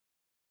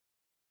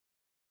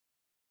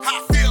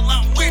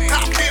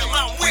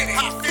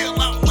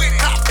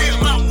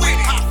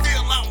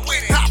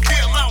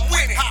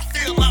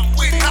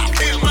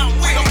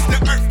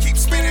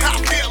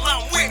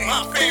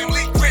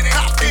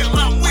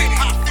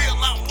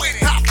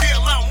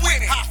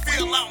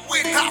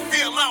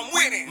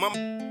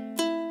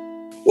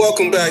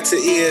Welcome back to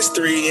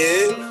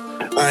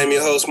ES3N. I am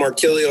your host,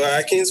 Markelio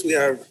Atkins. We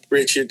have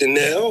Richard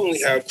Donnell, and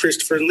we have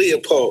Christopher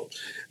Leopold.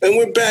 And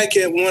we're back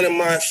at one of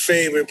my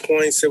favorite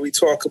points that we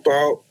talk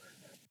about,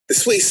 the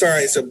sweet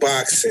science of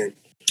boxing.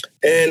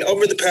 And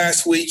over the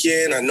past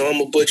weekend, I know I'm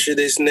going to butcher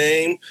this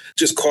name,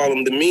 just call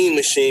him the Mean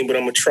Machine, but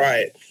I'm going to try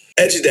it.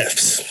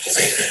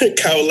 Ejdefs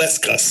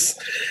Kauleskas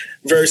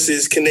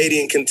versus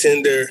Canadian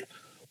contender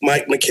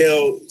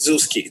Mikhail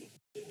Zuzki.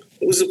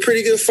 It was a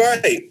pretty good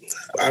fight.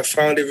 I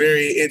found it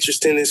very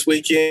interesting this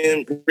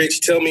weekend. Rich,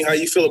 tell me how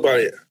you feel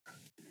about it.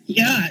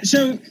 Yeah,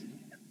 so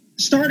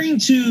starting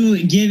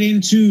to get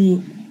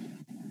into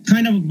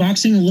kind of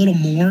boxing a little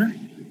more,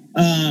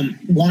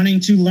 wanting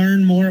to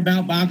learn more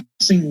about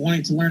boxing,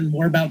 wanting to learn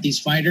more about these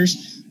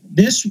fighters.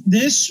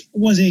 This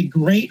was a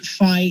great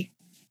fight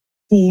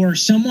for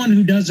someone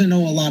who doesn't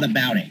know a lot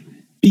about it,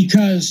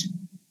 because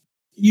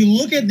you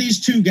look at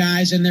these two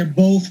guys and they're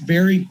both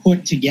very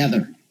put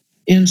together.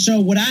 And so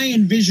what I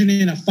envision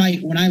in a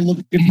fight when I look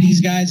at these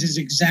guys is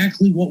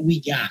exactly what we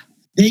got.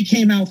 They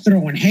came out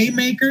throwing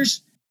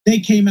haymakers.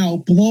 They came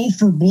out blow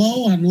for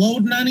blow,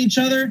 unloading on each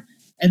other.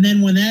 And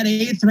then when that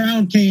 8th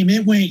round came,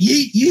 it went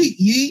yeet, yeet,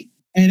 yeet,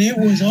 and it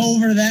was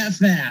over that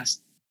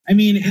fast. I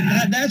mean,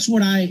 that's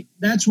what I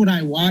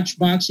watch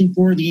boxing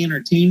for, the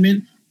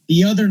entertainment.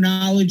 The other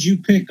knowledge you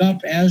pick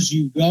up as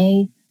you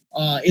go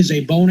is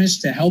a bonus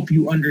to help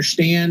you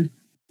understand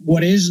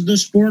what is the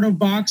sport of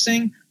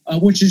boxing.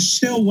 Which is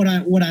still what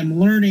I'm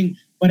learning.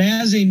 But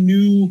as a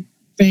new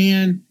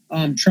fan,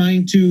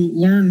 trying to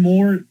learn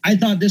more, I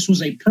thought this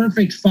was a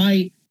perfect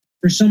fight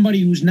for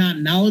somebody who's not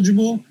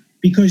knowledgeable,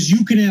 because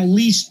you can at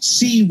least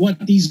see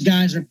what these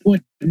guys are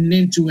putting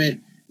into it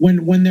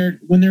when they're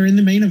in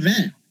the main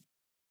event.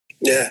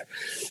 Yeah,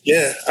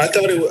 I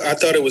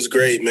thought it was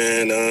great,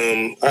 man.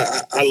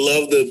 I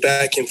love the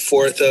back and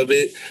forth of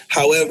it.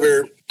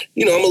 However,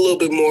 I'm a little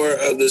bit more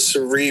of the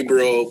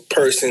cerebral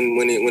person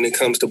when it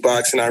comes to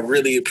boxing. I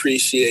really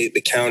appreciate the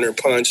counter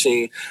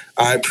punching.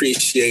 I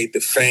appreciate the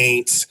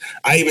feints.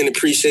 I even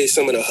appreciate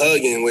some of the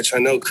hugging, which I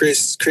know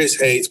Chris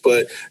hates.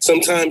 But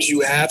sometimes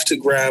you have to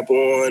grab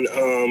on,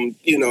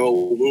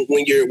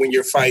 when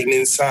you're fighting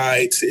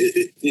inside,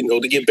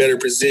 to get better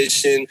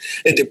position.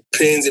 It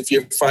depends if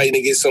you're fighting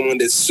against someone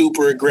that's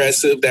super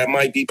aggressive. That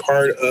might be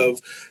part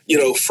of,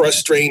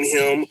 frustrating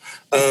him.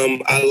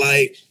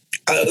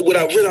 What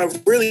I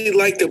really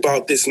liked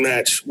about this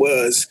match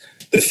was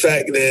the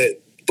fact that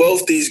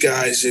both these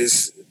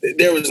guys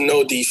there was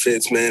no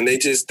defense, man. They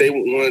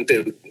wanted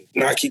to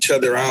knock each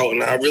other out.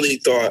 And I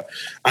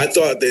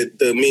thought that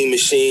the Mean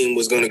Machine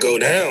was going to go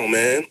down,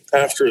 man,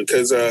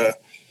 because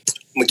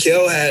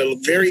Mikhail had a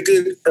very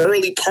good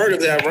early part of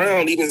that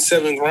round, even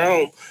 7th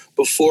round,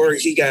 before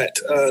he got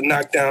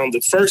knocked down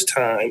the first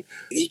time.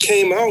 He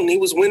came out and he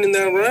was winning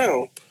that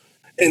round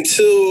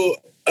until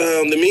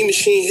the Mean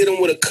Machine hit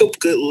him with a couple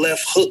good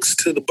left hooks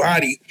to the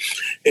body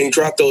and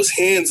dropped those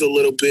hands a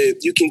little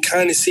bit. You can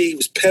kind of see he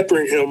was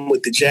peppering him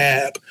with the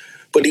jab,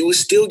 but he was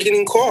still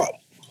getting caught.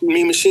 The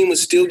Mean Machine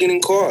was still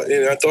getting caught,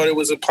 and I thought it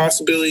was a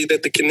possibility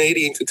that the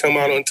Canadian could come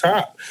out on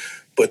top.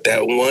 But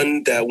that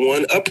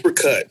one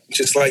uppercut,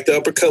 just like the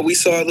uppercut we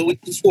saw the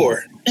week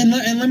before. And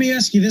let me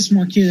ask you this,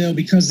 Markelio,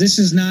 because this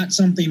is not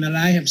something that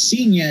I have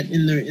seen yet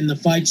in the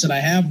fights that I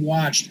have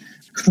watched.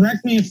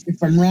 Correct me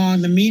if I'm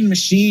wrong. The Mean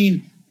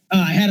Machine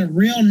had a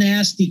real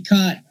nasty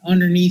cut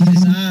underneath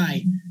his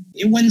eye.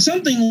 When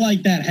something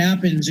like that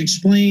happens,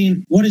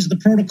 explain what is the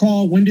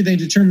protocol? When do they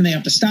determine they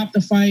have to stop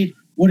the fight?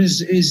 What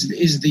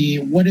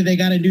what do they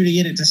got to do to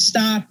get it to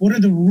stop? What are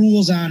the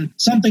rules on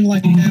something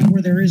like that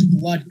where there is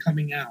blood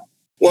coming out?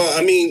 Well,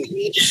 I mean,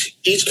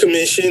 each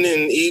commission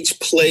and each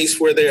place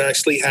where they're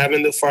actually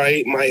having the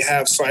fight might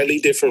have slightly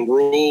different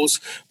rules,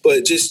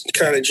 but just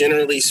kind of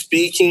generally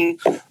speaking,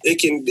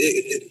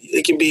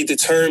 it can be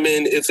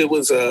determined if it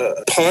was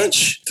a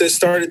punch that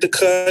started the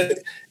cut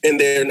and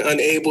they're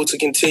unable to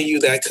continue,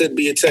 that could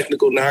be a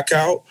technical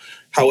knockout.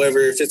 However,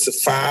 if it's a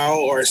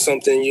foul or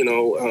something,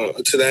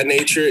 to that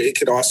nature, it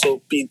could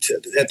also be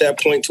at that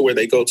point to where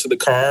they go to the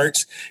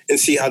cards and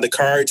see how the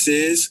cards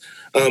is.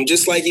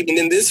 Just like even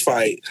in this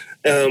fight,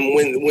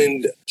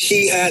 when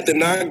he had the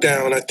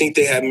knockdown, I think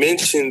they had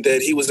mentioned that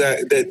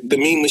that the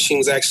Mean Machine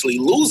was actually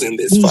losing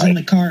this fight. Losing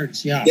the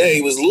cards, yeah. Yeah,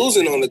 he was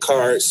losing on the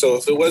cards. So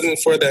if it wasn't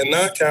for that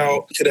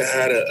knockout, he could have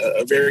had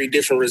a very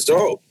different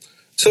result.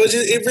 So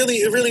it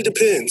really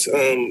depends.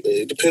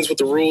 It depends what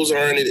the rules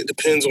are, and it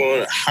depends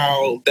on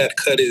how that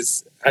cut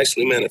is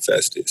actually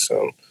manifested.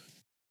 So,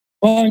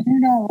 well, you're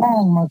not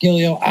wrong,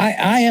 Markelio.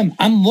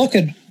 I'm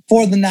looking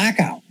for the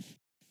knockout,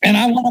 and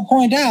I want to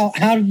point out,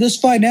 how did this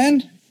fight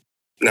end?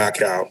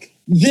 Knockout.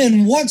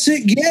 Then what's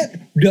it get?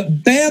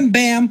 Bam,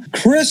 bam,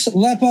 Chris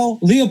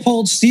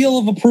Leopold seal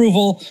of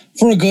approval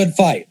for a good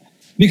fight,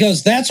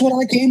 because that's what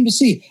I came to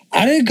see.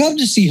 I didn't come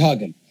to see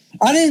hugging.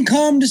 I didn't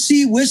come to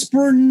see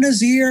whispering in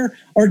his ear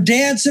or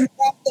dancing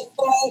around the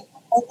fight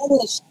or a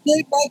little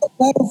stick like a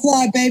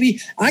butterfly, baby.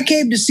 I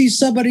came to see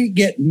somebody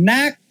get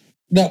knocked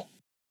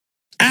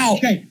out.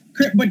 Okay,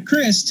 but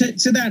Chris,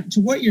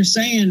 to what you're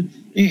saying,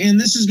 and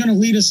this is going to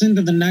lead us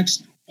into the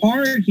next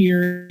part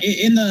here.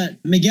 In the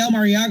Miguel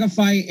Mariaga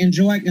fight and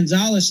Joet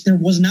Gonzalez, there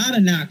was not a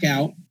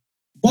knockout,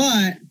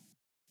 but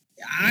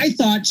I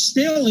thought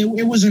still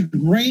it was a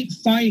great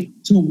fight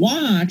to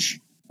watch.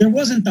 There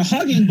wasn't the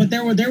hugging, but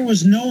there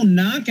was no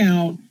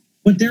knockout,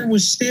 but there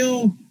was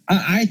still,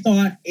 I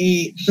thought,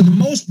 for the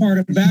most part,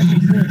 a back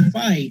and forth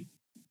fight.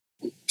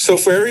 So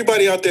for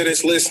everybody out there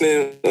that's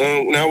listening,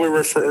 now we're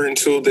referring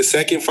to the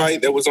second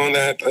fight that was on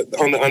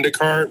the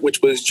undercard,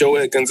 which was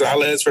Joet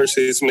Gonzalez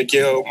versus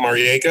Miguel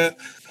Mariaga.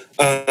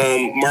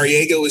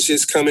 Mariaga was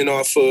just coming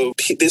off of,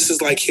 this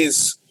is like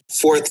his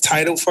fourth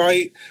title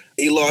fight.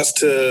 He lost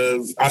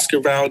to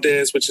Oscar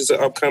Valdez, which is an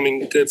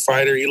upcoming good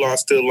fighter. He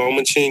lost to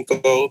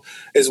Lomachenko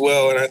as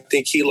well. And I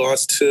think he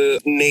lost to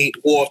Nate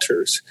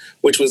Walters,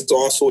 which was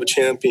also a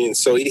champion.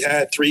 So he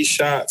had 3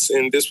 shots,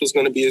 and this was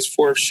going to be his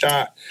 4th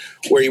shot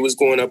where he was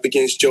going up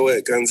against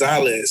Joet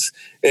Gonzalez.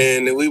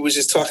 And we were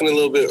just talking a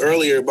little bit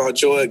earlier about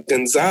Joet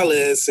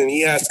Gonzalez, and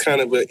he has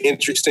kind of an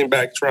interesting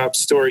backdrop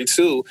story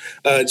too.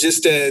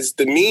 Just as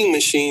the Mean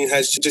Machine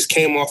has just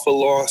came off a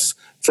loss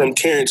from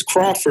Terrence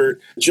Crawford,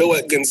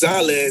 Joet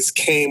Gonzalez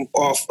came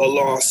off a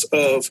loss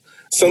of,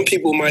 some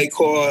people might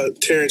call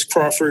Terrence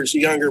Crawford's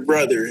younger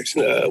brother,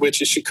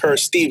 which is Shakur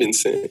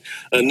Stevenson,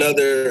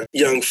 another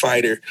young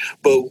fighter.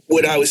 But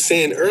what I was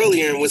saying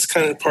earlier, and what's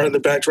kind of part of the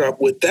backdrop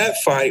with that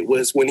fight,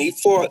 was when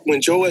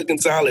Joet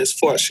Gonzalez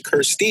fought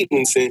Shakur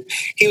Stevenson,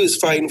 he was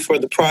fighting for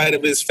the pride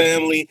of his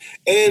family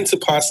and to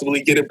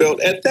possibly get a belt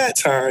at that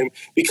time,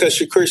 because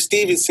Shakur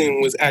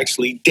Stevenson was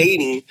actually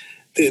dating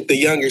the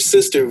younger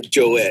sister of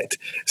Joet.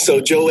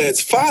 So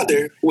Joet's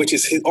father, which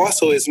is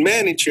also his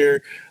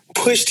manager,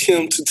 pushed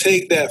him to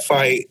take that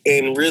fight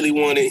and really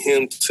wanted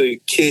him to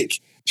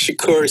kick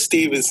Shakur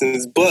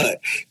Stevenson's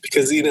butt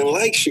because he didn't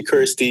like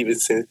Shakur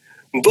Stevenson.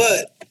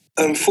 But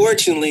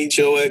unfortunately,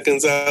 Joet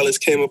Gonzalez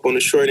came up on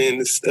the short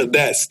end of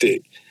that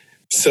stick.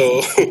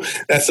 So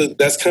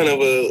that's kind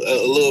of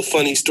a little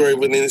funny story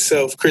within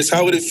itself. Chris,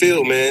 how would it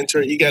feel, man?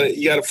 You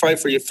gotta fight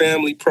for your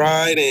family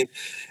pride, and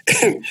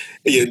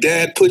your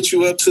dad put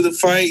you up to the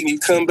fight, and you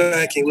come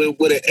back and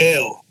with an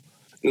L.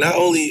 Not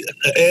only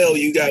an L,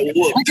 you got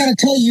whooped. I gotta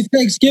tell you,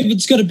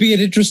 Thanksgiving's gonna be an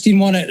interesting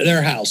one at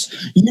their house.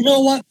 You know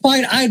what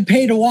fight I'd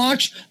pay to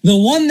watch? The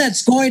one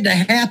that's going to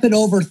happen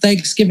over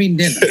Thanksgiving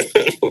dinner.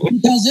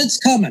 Because it's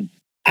coming.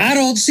 I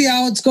don't see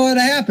how it's going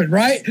to happen,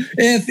 right?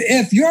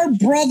 If your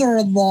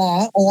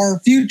brother-in-law or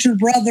future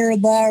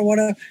brother-in-law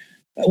or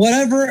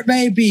whatever it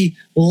may be,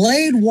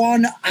 laid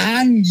one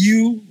on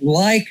you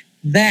like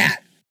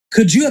that,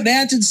 could you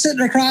imagine sitting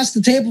across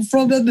the table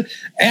from him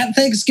at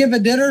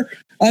Thanksgiving dinner?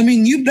 I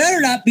mean, you better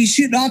not be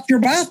shooting off your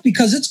mouth,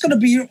 because it's going to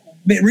be a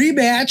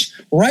rematch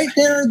right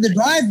there in the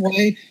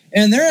driveway,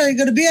 and there ain't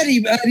going to be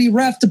any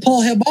ref to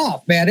pull him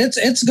off, man.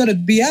 It's going to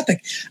be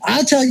epic.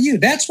 I'll tell you,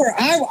 that's where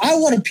I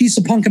want a piece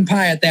of pumpkin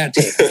pie at that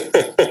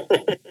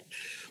table.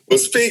 Well,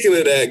 speaking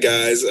of that,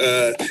 guys,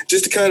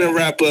 just to kind of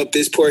wrap up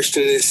this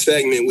portion of this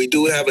segment, we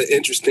do have an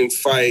interesting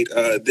fight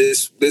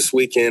this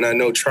weekend. I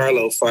know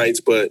Charlo fights,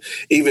 but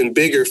even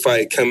bigger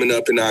fight coming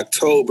up in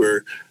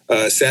October.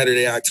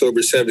 Saturday,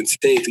 October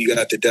 17th, you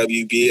got the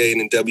WBA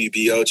and the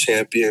WBO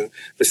champion,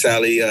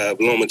 Vasily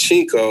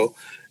Lomachenko,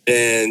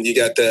 and you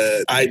got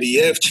the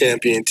IBF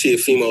champion,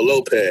 Teofimo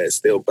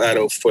Lopez. They'll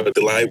battle for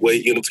the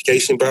lightweight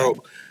unification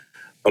bout.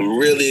 I'm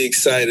really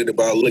excited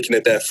about looking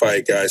at that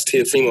fight, guys.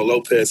 Teofimo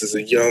Lopez is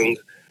a young,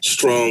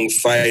 strong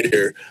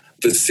fighter.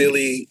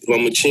 Vasily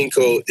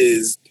Lomachenko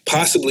is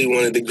possibly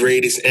one of the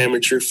greatest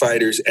amateur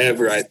fighters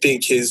ever. I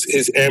think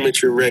his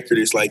amateur record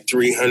is like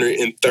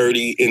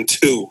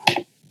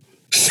 330-2.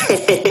 So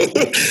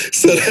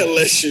that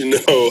lets you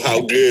know how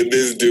good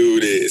this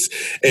dude is.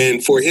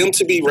 And for him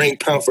to be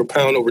ranked pound for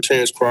pound over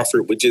Terrence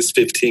Crawford with just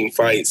 15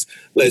 fights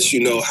lets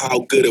you know how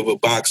good of a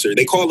boxer.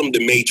 They call him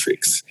the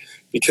Matrix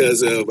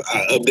because of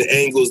the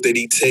angles that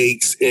he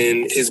takes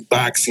and his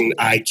boxing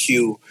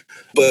IQ.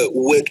 But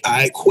what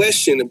I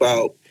question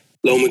about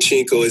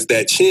Lomachenko is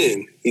that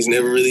chin. He's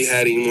never really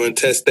had anyone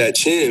test that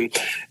chin.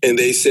 And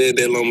they said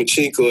that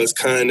Lomachenko is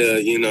kind of,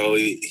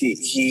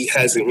 he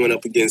hasn't went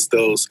up against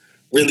those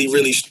really,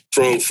 really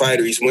strong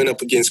fighters. He's went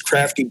up against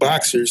crafty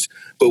boxers.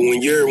 But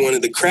when you're one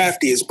of the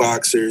craftiest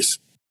boxers,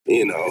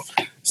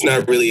 it's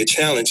not really a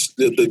challenge.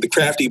 The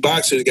crafty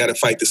boxers got to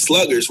fight the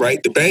sluggers,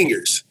 right? The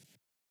bangers.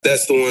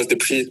 That's the ones that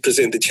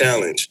present the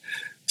challenge.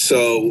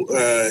 So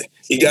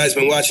you guys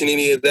been watching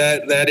any of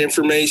that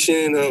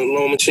information?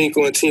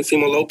 Lomachenko and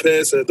Teofimo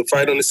Lopez, the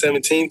fight on the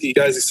 17th. You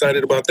guys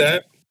excited about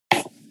that?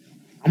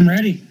 I'm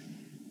ready.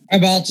 I'm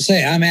about to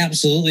say I'm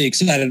absolutely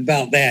excited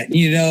about that,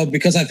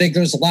 because I think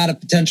there's a lot of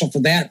potential for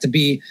that to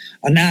be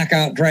a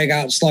knockout,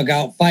 drag-out,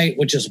 slug-out fight,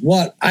 which is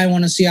what I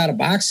want to see out of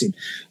boxing.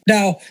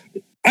 Now,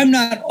 I'm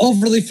not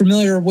overly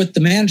familiar with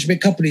the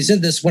management companies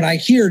in this. When I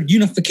hear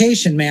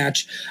unification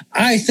match,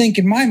 I think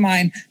in my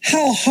mind,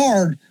 how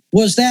hard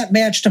was that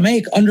match to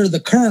make under the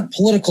current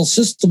political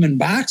system in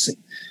boxing?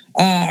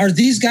 Are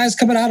these guys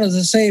coming out of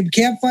the same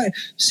campfire,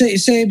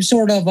 same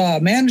sort of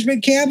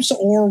management camps,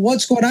 or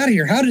what's going on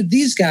here? How did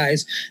these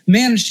guys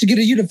manage to get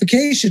a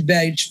unification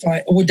badge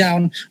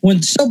down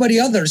when so many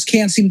others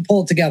can't seem to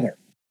pull it together?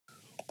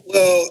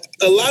 Well,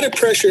 a lot of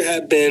pressure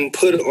had been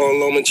put on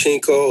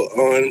Lomachenko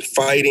on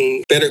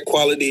fighting better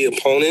quality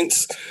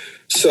opponents.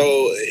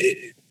 So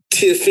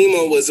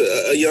Teofimo was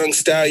a young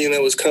stallion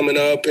that was coming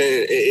up,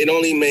 and it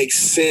only makes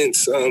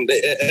sense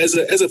as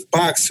a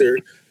boxer.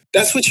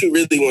 That's what you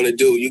really want to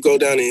do. You go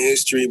down in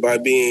history by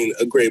being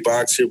a great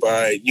boxer,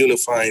 by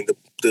unifying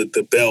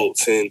the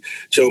belts and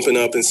jumping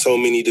up in so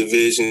many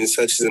divisions,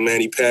 such as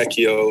Manny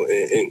Pacquiao,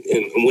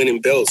 and winning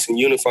belts and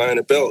unifying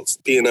the belts,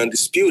 being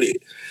undisputed.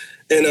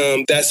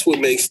 And that's what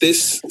makes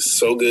this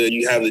so good.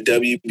 You have the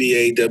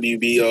WBA,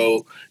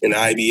 WBO, and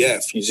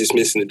IBF. You're just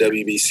missing the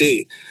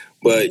WBC.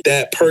 But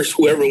that person,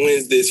 whoever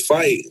wins this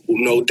fight, will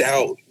no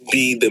doubt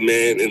be the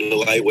man in the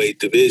lightweight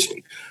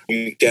division.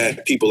 You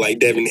got people like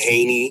Devin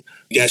Haney.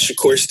 You got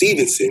Shakur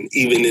Stevenson,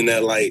 even in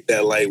that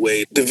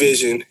lightweight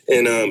division.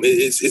 And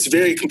it's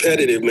very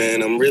competitive,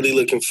 man. I'm really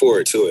looking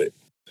forward to it.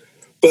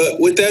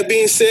 But with that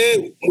being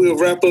said, we'll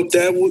wrap up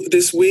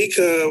this week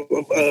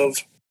of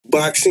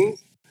boxing.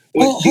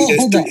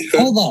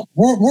 Hold up.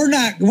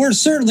 We're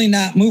certainly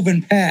not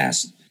moving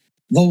past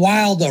the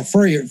Wilder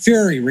Fury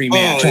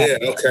rematch. Oh,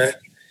 yeah, okay.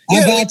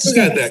 Yeah, we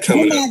got that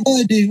coming up.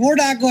 We're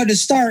not going to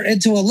start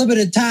into a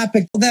limited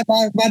topic that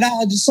my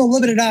knowledge is so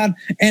limited on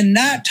and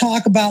not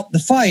talk about the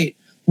fight.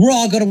 We're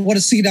all going to want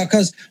to see now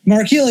because,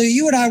 Markelio,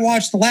 you and I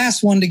watched the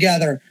last one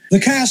together. The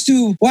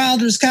costume,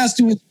 Wilder's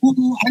costume was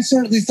cool. I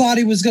certainly thought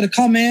he was going to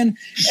come in.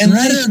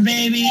 Shredder,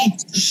 baby.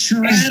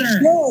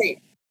 Shredder.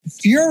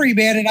 Fury,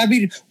 man. And I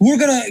mean, we're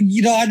going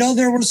to, I know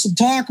there was some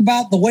talk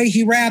about the way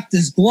he wrapped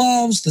his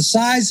gloves, the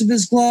size of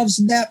his gloves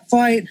in that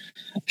fight,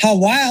 how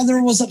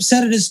Wilder was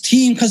upset at his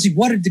team because he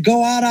wanted to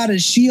go out on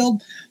his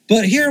shield.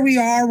 But here we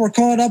are. We're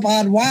caught up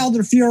on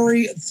Wilder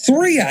Fury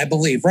 3, I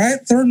believe, right?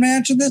 Third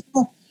match of this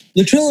one.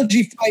 The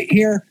trilogy fight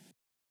here.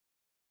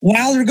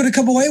 Wilder going to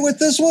come away with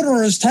this one,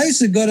 or is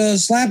Tyson going to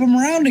slap him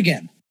around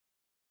again?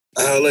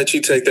 I'll let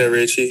you take that,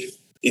 Richie.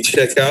 You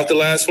check out the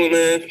last one,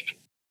 man?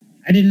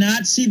 I did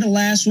not see the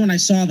last one. I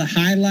saw the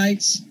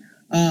highlights.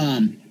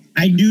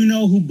 I do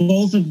know who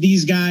both of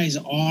these guys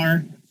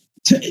are.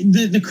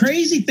 The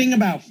crazy thing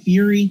about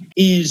Fury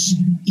is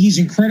he's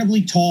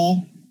incredibly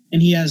tall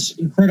and he has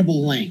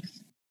incredible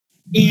length.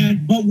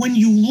 But when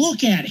you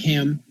look at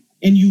him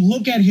and you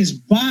look at his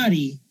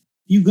body,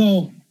 you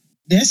go,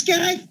 this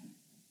guy?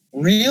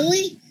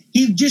 Really?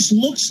 He just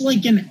looks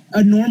like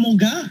a normal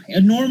guy,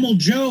 a normal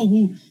Joe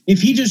who, if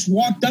he just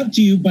walked up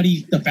to you, but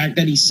the fact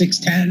that he's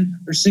 6'10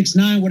 or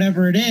 6'9,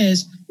 whatever it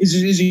is a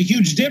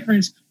huge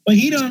difference. But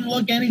he doesn't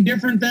look any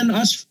different than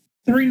us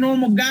three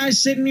normal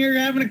guys sitting here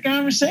having a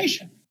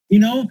conversation,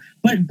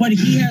 But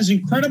he has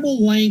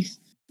incredible length,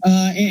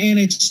 and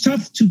it's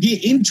tough to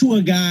get into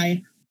a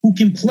guy who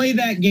can play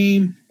that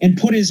game and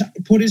put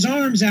his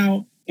arms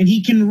out, and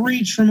he can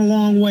reach from a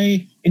long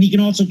way, and he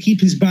can also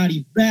keep his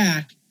body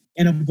back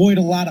and avoid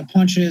a lot of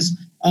punches.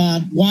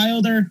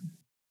 Wilder,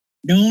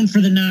 known for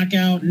the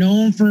knockout,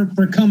 known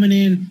for coming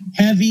in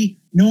heavy,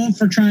 known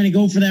for trying to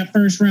go for that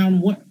first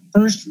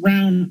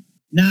round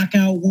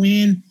knockout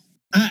win.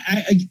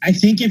 I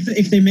think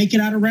if they make it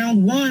out of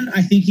round one,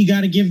 I think you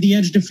got to give the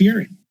edge to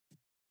Fury.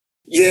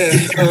 Yeah,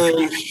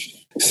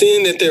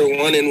 seeing that they're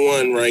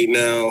 1-1 right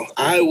now,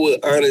 I would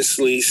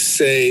honestly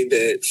say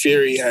that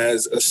Fury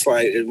has a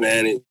slight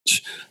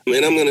advantage.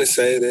 And I'm going to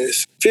say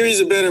this. Fury's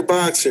a better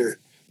boxer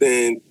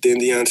than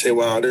Deontay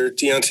Wilder.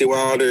 Deontay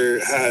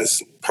Wilder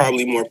has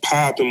probably more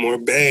pop and more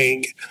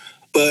bang,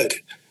 but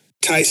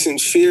Tyson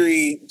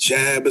Fury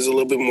jab is a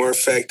little bit more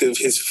effective.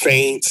 His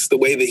feints, the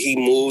way that he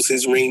moves,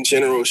 his ring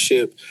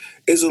generalship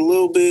is a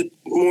little bit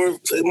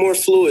more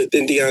fluid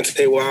than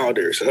Deontay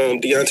Wilder's.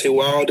 Deontay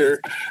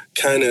Wilder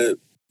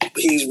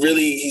he's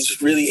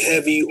really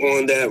heavy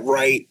on that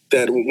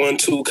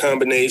 1-2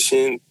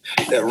 combination,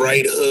 that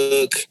right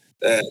hook,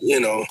 that,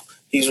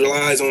 he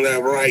relies on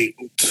that right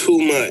too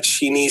much.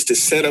 He needs to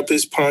set up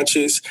his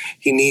punches.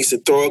 He needs to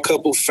throw a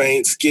couple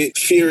feints, get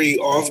Fury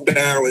off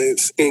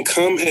balance, and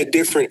come at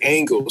different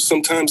angles.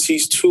 Sometimes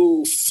he's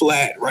too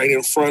flat right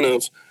in front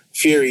of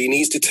Fury. He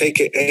needs to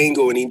take an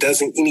angle, and he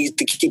needs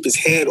to keep his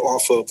head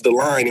off of the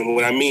line. And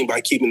what I mean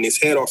by keeping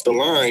his head off the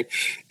line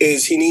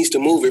is he needs to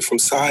move it from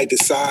side to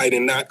side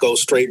and not go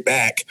straight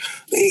back.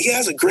 He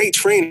has a great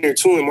trainer,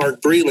 too, in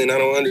Mark Breland. I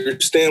don't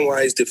understand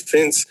why his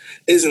defense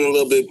isn't a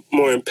little bit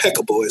more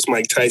impeccable, as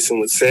Mike Tyson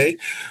would say.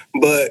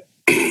 But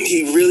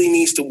he really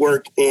needs to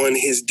work on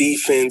his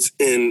defense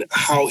and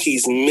how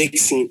he's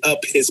mixing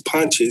up his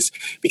punches,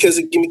 because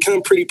it can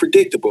become pretty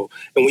predictable.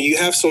 And when you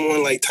have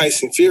someone like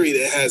Tyson Fury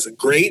that has a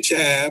great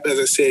jab, as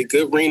I said,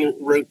 good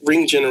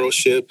ring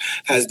generalship,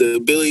 has the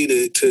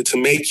ability to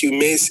make you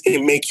miss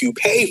and make you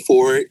pay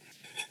for it,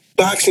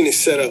 boxing is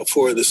set up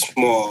for the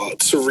small,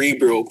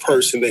 cerebral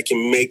person that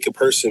can make a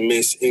person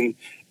miss and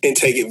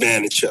take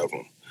advantage of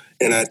them.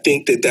 And I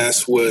think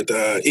that's what,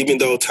 even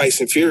though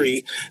Tyson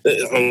Fury,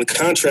 on the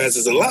contrast,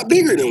 is a lot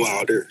bigger than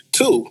Wilder,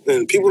 too.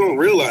 And people don't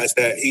realize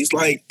that. He's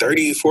like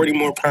 30, 40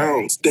 more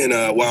pounds than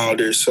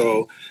Wilder.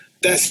 So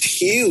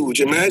that's huge.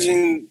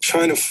 Imagine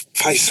trying to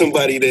fight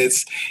somebody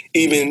that's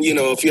even,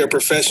 if you're a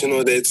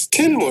professional, that's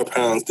 10 more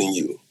pounds than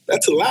you.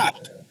 That's a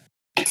lot.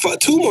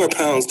 2 more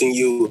pounds than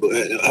you.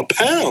 A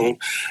pound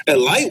at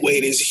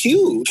lightweight is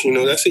huge.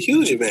 That's a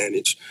huge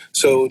advantage.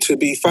 So to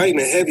be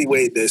fighting a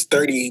heavyweight that's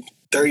 30,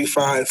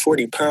 35,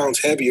 40 pounds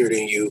heavier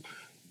than you,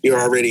 you're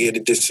already at a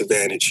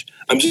disadvantage.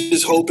 I'm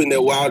just hoping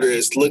that Wilder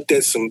has looked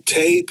at some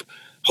tape,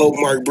 hope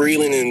Mark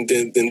Breland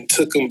and then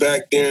took him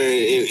back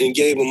there and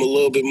gave him a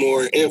little bit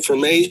more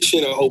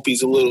information. I hope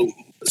he's a little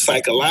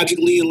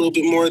psychologically a little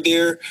bit more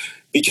there,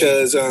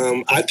 because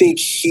I think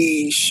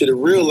he should have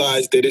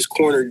realized that his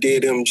corner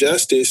did him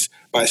justice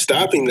by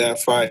stopping that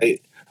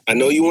fight. I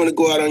know you want to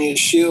go out on your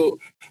shield,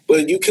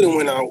 but you could have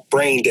went out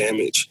brain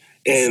damage.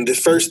 And the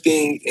first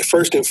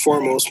and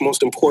foremost,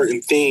 most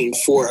important thing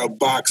for a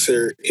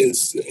boxer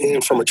is,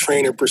 and from a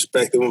trainer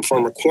perspective and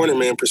from a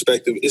cornerman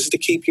perspective, is to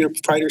keep your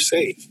fighter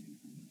safe.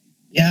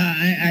 Yeah,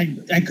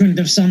 I couldn't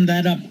have summed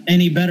that up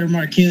any better,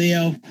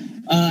 Markelio.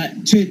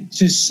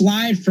 To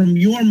slide from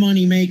your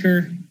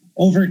moneymaker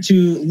over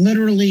to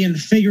literally and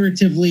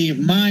figuratively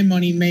my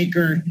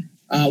moneymaker,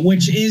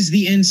 which is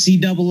the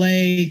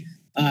NCAA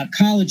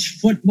college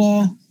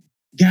football.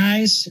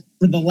 Guys,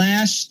 for the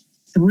last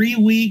 3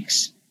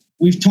 weeks,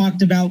 we've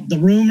talked about the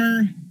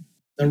rumor,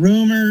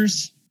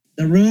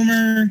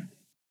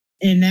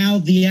 and now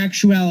the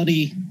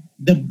actuality.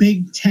 The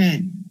Big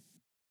Ten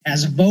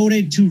has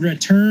voted to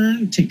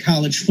return to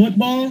college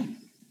football.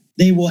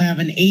 They will have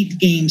an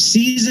 8-game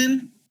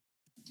season.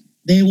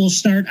 They will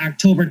start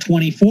October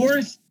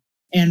 24th.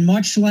 And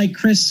much like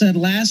Chris said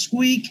last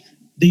week,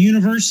 the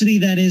university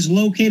that is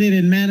located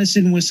in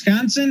Madison,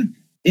 Wisconsin,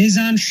 is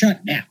on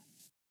shutdown.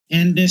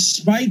 And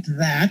despite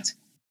that,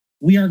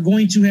 we are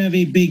going to have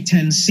a Big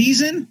Ten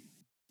season.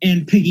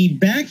 And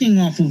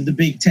piggybacking off of the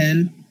Big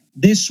Ten,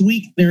 this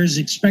week there is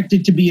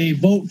expected to be a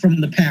vote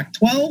from the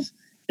Pac-12.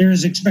 There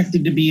is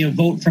expected to be a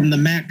vote from the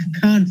MAC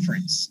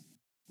conference.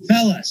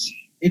 Fellas,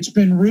 it's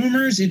been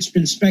rumors, it's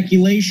been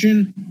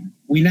speculation.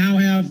 We now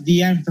have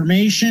the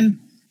information.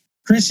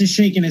 Chris is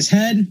shaking his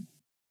head.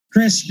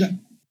 Chris,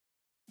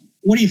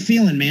 what are you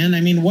feeling, man?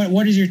 I mean,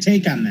 what is your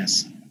take on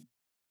this?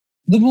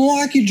 The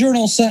Milwaukee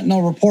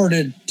Journal-Sentinel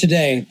reported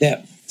today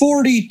that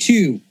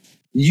 42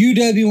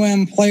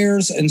 UWM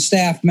players and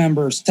staff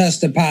members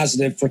tested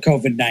positive for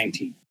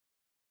COVID-19.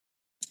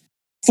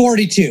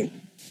 42.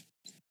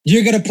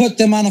 You're going to put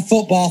them on a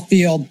football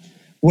field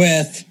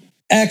with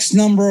X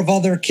number of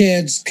other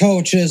kids,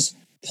 coaches,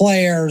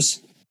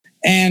 players,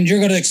 and you're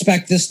going to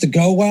expect this to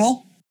go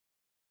well?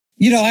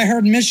 I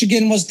heard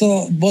Michigan was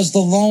the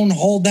lone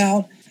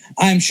holdout.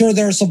 I'm sure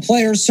there are some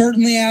players,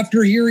 certainly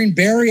after hearing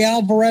Barry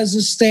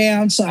Alvarez's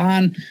stance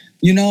on,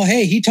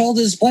 hey, he told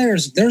his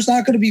players, there's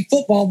not going to be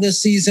football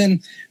this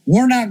season.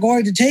 We're not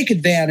going to take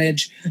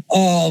advantage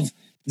of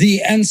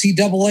the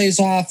NCAA's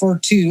offer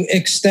to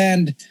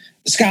extend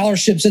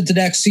scholarships into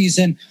next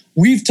season.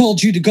 We've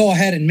told you to go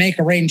ahead and make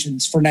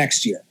arrangements for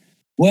next year.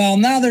 Well,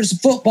 now there's a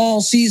football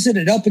season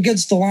and up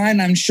against the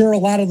line. I'm sure a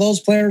lot of those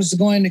players are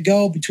going to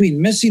go.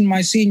 Between missing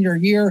my senior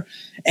year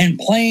and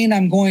playing,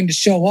 I'm going to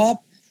show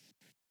up.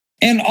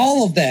 And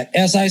all of that,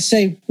 as I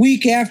say,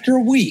 week after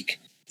week,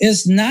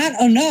 is not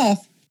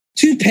enough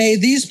to pay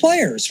these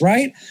players,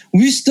 right?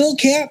 We still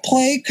can't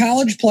play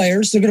college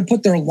players. They're going to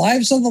put their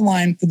lives on the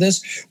line for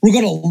this. We're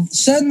going to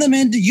send them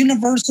into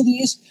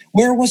universities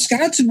where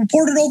Wisconsin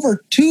reported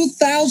over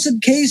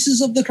 2,000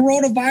 cases of the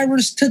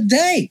coronavirus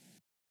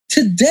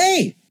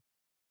today,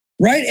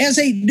 right, as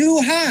a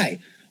new high.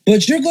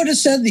 But you're going to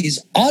send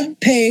these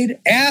unpaid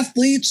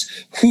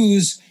athletes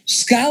whose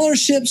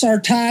scholarships are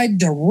tied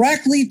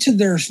directly to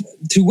their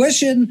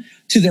tuition,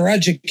 to their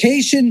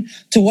education,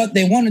 to what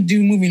they want to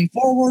do moving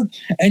forward.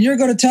 And you're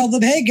going to tell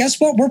them, hey, guess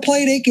what? We're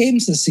playing 8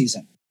 games this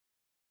season.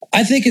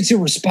 I think it's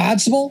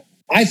irresponsible.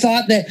 I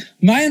thought that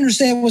my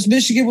understanding was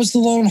Michigan was the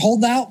lone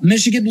holdout.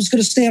 Michigan was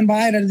going to stand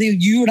by it. I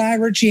think you and I,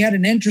 Richie, had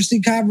an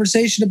interesting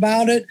conversation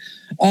about it.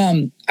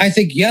 I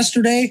think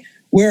yesterday,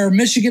 where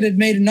Michigan had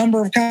made a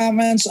number of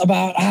comments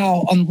about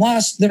how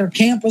unless their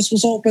campus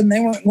was open, they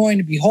weren't going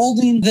to be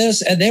holding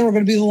this and they were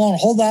going to be the lone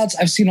holdouts.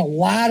 I've seen a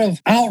lot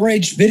of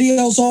outraged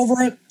videos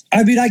over it.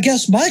 I mean, I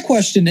guess my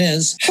question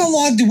is, how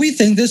long do we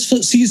think this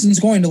season's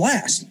going to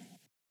last?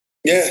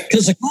 Yeah.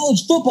 Because the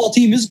college football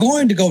team is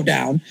going to go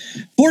down.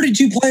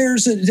 42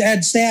 players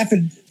and staff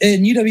in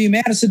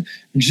UW-Madison,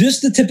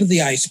 just the tip of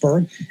the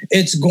iceberg.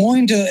 It's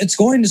going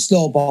to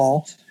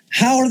snowball.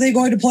 How are they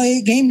going to play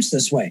 8 games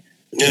this way?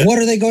 Yeah. What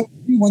are they going to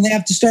do when they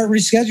have to start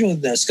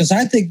rescheduling this? Because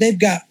I think they've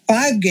got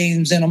 5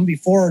 games in them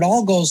before it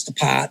all goes to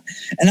pot.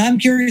 And I'm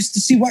curious to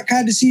see what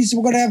kind of season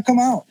we're going to have come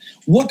out.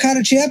 What kind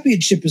of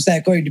championship is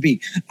that going to be?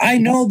 I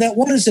know that,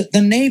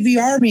 the Navy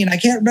Army, and I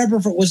can't remember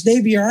if it was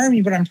Navy or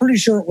Army, but I'm pretty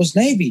sure it was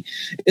Navy,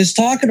 is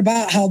talking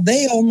about how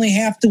they only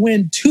have to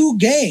win 2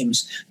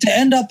 games to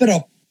end up in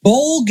a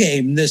bowl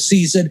game this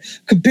season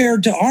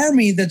compared to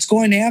Army that's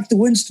going to have to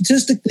win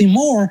statistically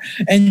more.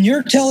 And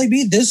you're telling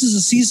me this is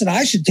a season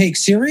I should take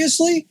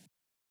seriously?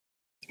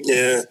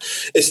 Yeah,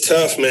 it's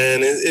tough, man.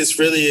 It's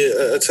really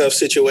a tough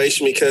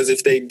situation because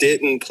if they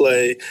didn't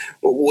play,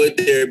 would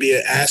there be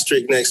an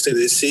asterisk next to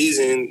this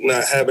season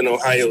not having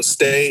Ohio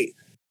State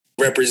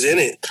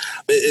represented?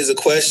 It is a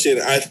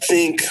question. I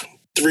think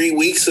 3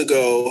 weeks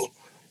ago,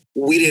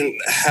 we didn't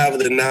have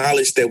the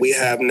knowledge that we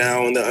have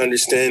now and the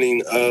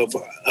understanding of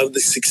the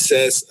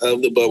success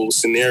of the bubble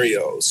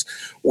scenarios.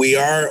 We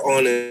are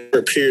on a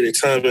period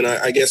of time, and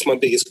I guess my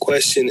biggest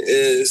question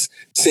is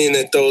seeing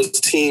that those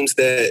teams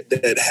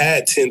that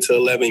had 10 to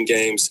 11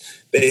 games,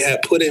 they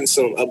had put in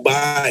a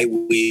bye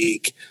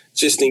week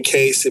just in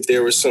case if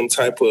there was some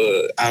type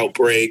of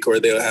outbreak or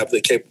they'll have the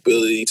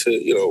capability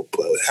to,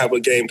 have a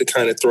game to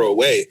kind of throw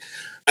away.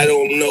 I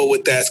don't know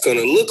what that's going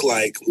to look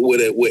like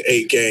with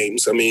 8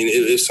 games. I mean,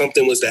 if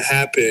something was to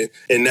happen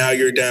and now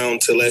you're down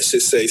to, let's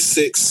just say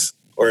 6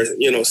 or,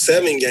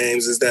 7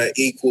 games, is that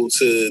equal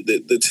to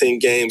the 10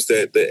 games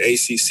that the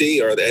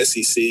ACC or the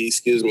SEC,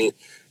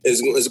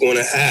 is going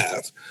to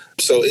have?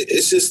 So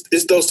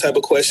it's those type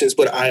of questions.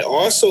 But I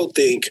also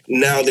think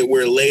now that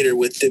we're later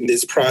within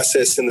this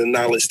process and the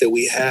knowledge that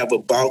we have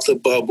about the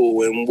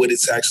bubble and what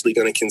it's actually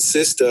going to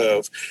consist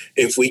of,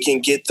 if we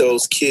can get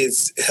those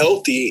kids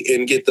healthy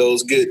and get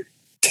those good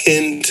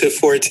 10 to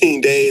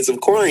 14 days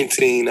of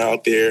quarantine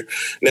out there,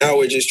 now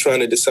we're just trying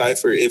to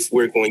decipher if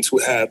we're going to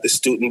have the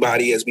student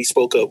body, as we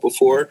spoke of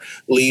before,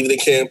 leave the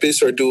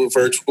campus or do a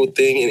virtual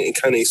thing and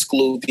kind of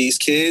exclude these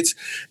kids,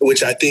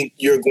 which I think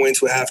you're going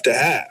to have.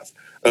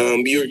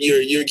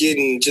 You're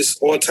getting just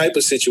all type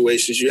of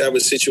situations. You have a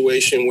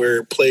situation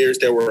where players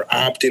that were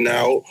opting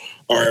out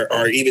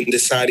are even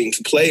deciding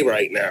to play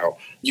right now.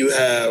 You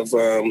have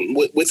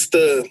what's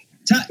the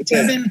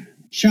Tevin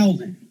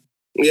Sheldon.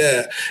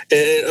 Yeah,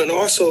 and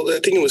also I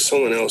think it was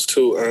someone else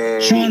too.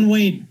 Sean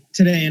Wade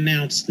today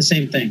announced the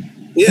same thing.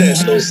 Yeah,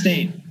 Ohio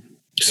State.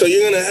 So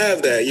you're going to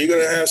have that. You're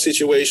going to have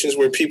situations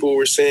where people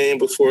were saying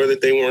before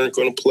that they weren't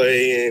going to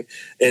play,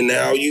 and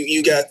now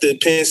you got the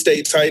Penn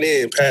State tight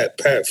end,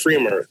 Pat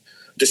Freeman,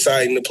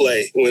 deciding to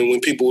play when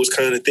people was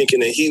kind of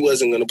thinking that he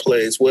wasn't going to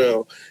play as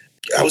well.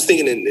 I was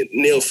thinking that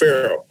Neil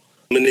Farrell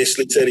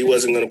initially said he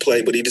wasn't going to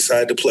play, but he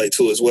decided to play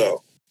too as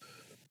well.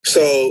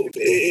 So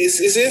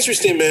it's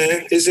interesting,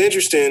 man. It's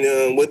interesting.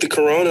 With the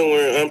corona,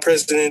 we're in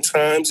unprecedented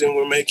times, and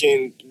we're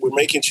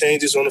making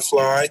changes on the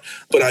fly.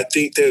 But I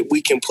think that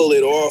we can pull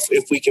it off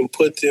if we can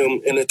put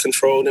them in a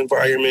controlled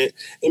environment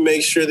and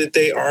make sure that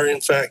they are,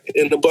 in fact,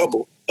 in the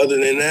bubble. Other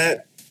than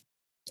that,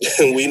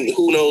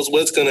 who knows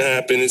what's going to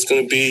happen? It's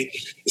going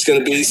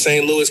to be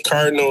St. Louis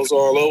Cardinals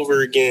all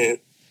over again.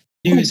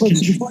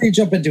 Before you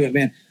jump into it,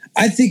 man,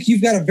 I think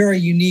you've got a very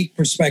unique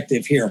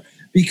perspective here,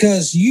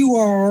 because you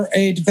are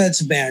a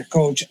defensive back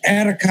coach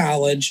at a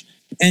college,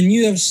 and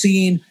you have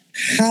seen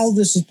how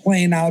this is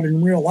playing out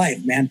in real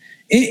life, man.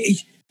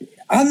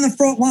 On the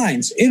front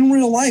lines, in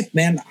real life,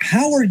 man,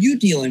 how are you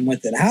dealing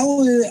with it?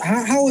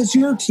 How is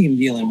your team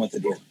dealing with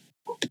it here?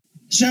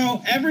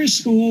 So every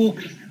school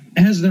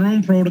has their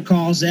own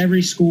protocols.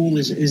 Every school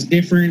is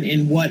different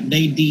in what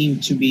they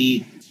deem to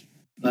be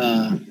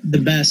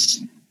the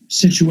best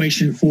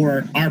situation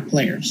for our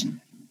players.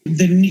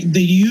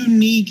 The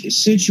unique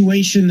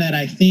situation that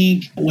I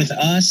think with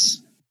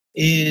us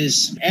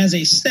is, as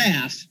a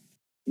staff,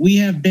 we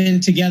have been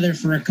together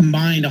for a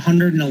combined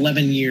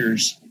 111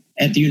 years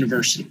at the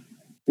university,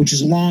 which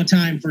is a long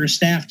time for a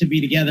staff to be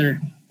together,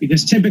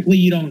 because typically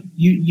you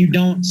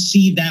don't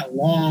see that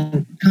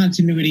long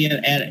continuity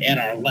at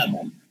our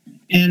level.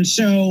 And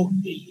so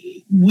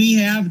we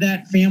have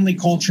that family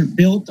culture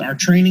built. Our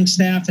training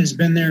staff has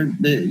been there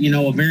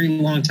a very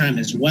long time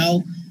as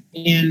well.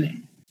 And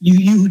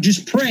you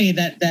just pray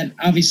that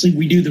obviously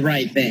we do the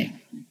right thing,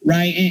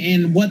 right?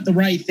 And what the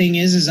right thing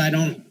is I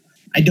don't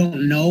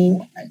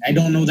know. I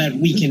don't know that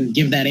we can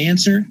give that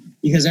answer,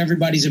 because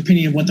everybody's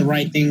opinion of what the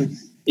right thing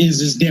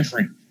is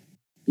different.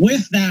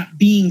 With that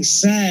being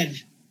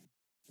said,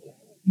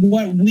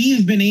 what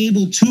we've been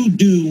able to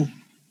do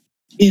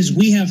is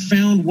we have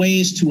found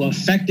ways to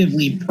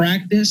effectively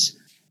practice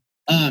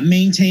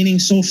maintaining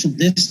social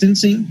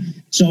distancing.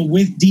 So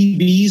with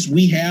DBs,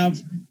 we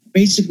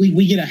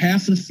get a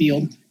half of the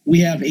field. We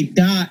have a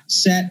dot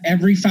set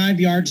every 5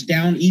 yards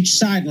down each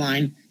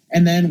sideline,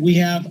 and then we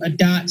have a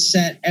dot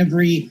set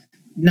every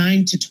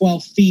 9 to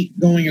 12 feet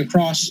going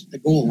across the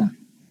goal line.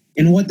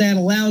 And what that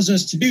allows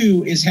us to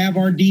do is have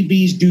our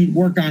DBs do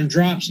work on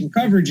drops and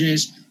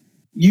coverages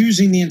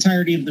using the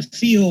entirety of the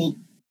field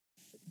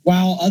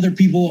while other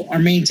people are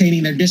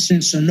maintaining their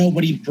distance, so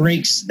nobody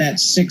breaks that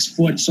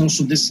 6-foot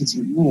social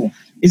distancing rule.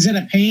 Is it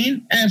a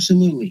pain?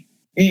 Absolutely.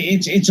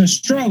 It's a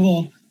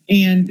struggle.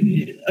 And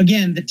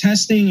again, the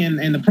testing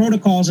and the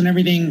protocols and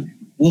everything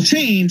will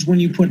change when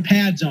you put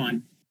pads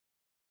on.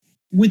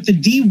 With the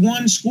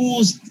D1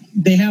 schools,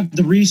 they have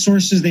the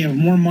resources, they have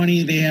more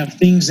money, they have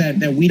things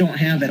that we don't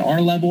have at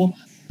our level.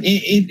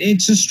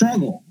 It's a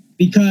struggle,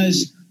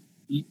 because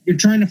you're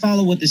trying to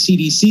follow what the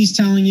CDC is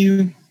telling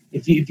you.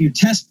 If you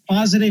test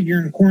positive,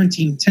 you're in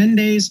quarantine 10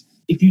 days.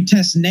 If you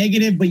test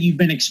negative, but you've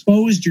been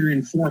exposed, you're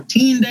in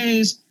 14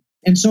 days.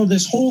 And so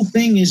this whole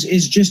thing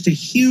is just a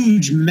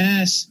huge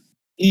mess.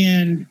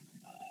 And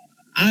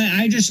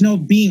I just know,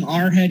 being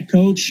our head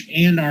coach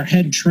and our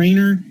head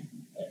trainer,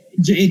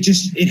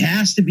 it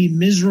has to be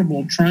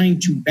miserable trying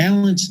to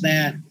balance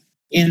that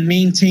and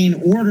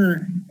maintain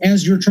order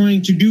as you're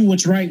trying to do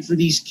what's right for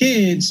these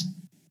kids.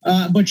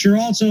 But you're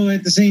also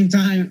at the same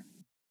time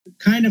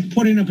kind of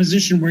put in a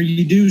position where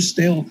you do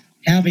still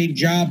have a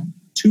job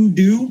to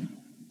do.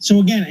 So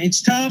again,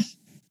 it's tough.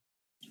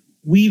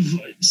 We've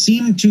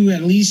seemed to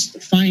at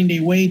least find a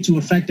way to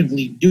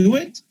effectively do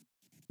it.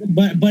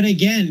 But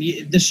again,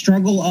 the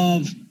struggle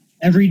of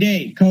every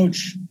day,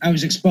 coach, I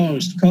was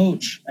exposed.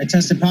 Coach, I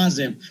tested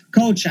positive.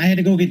 Coach, I had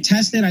to go get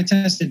tested. I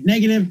tested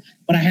negative,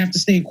 but I have to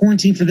stay in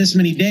quarantine for this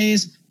many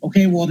days.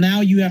 Okay, well,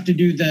 now you have to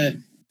do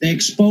the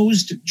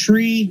exposed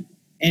tree.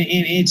 And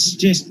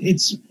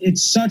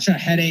it's such a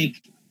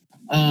headache.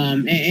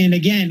 And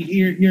again,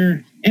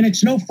 you're and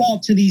it's no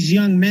fault to these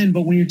young men,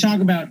 but when you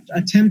talk about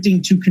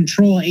attempting to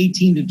control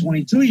 18 to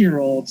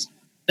 22-year-olds,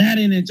 that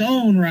in its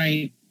own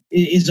right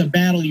is a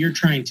battle you're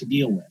trying to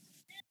deal with.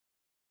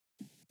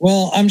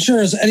 Well, I'm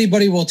sure as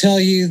anybody will tell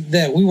you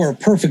that we were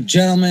perfect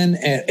gentlemen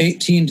at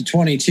 18 to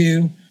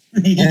 22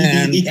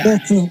 and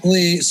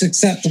perfectly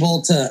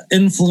susceptible to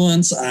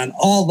influence on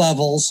all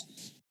levels.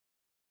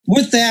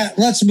 With that,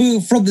 let's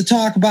move from the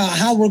talk about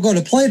how we're going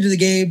to play to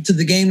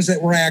the games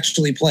that were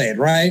actually played,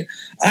 right?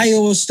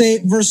 Iowa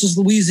State versus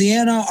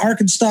Louisiana,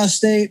 Arkansas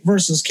State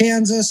versus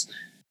Kansas.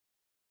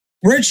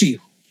 Richie,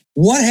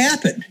 what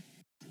happened?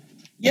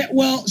 Yeah,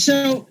 well,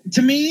 so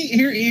to me,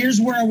 here's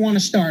where I want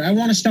to start. I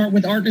want to start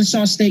with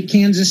Arkansas State,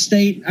 Kansas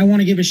State. I want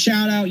to give a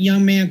shout out,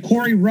 young man,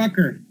 Corey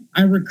Rucker.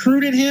 I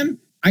recruited him.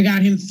 I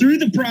got him through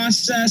the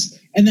process.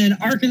 And then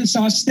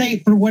Arkansas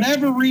State, for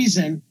whatever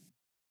reason,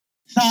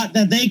 thought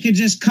that they could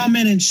just come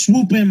in and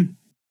swoop him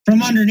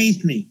from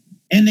underneath me.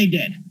 And they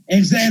did.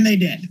 And they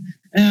did.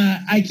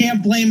 I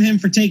can't blame him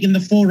for taking the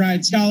full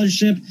ride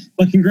scholarship,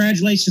 but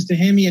congratulations to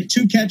him. He had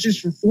 2 catches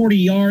for 40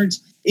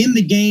 yards in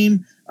the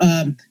game.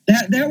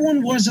 That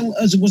one was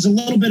a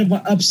little bit of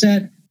an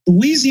upset.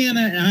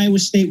 Louisiana and Iowa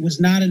State was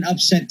not an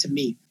upset to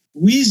me.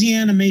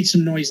 Louisiana made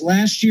some noise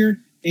last year.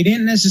 They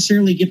didn't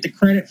necessarily get the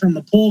credit from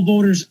the poll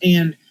voters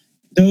and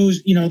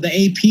those,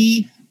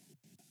 the AP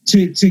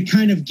to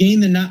kind of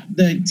gain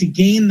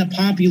the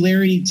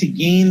popularity, to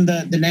gain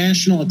the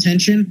national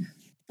attention.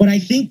 But I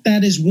think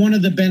that is one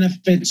of the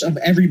benefits of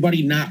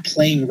everybody not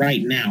playing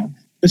right now.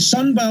 The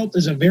Sun Belt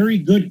is a very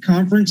good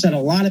conference that a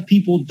lot of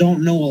people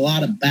don't know a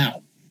lot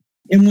about.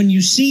 And when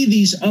you see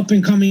these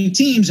up-and-coming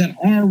teams that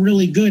are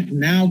really good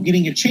now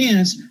getting a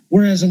chance,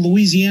 whereas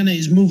Louisiana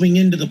is moving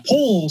into the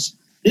polls,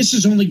 this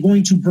is only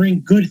going to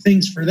bring good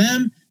things for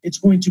them. It's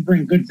going to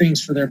bring good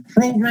things for their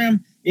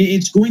program.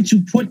 It's going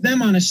to put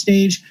them on a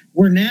stage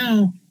where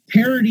now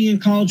parity in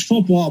college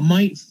football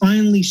might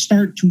finally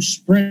start to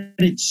spread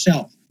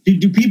itself.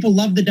 Do people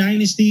love the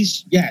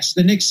dynasties? Yes.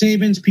 The Nick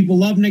Sabans, people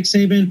love Nick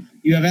Saban.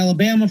 You have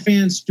Alabama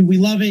fans. Do we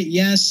love it?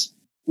 Yes.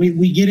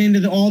 We get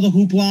into all the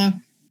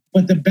hoopla.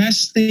 But the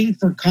best thing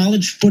for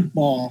college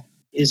football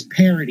is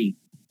parity.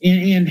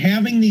 And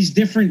having these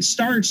different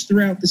starts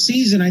throughout the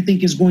season, I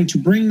think, is going to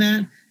bring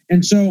that.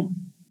 And so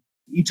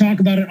you talk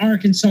about an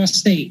Arkansas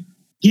State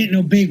getting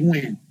a big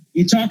win.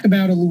 You talk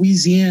about a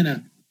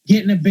Louisiana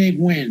getting a big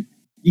win.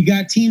 You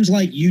got teams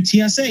like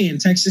UTSA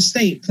and Texas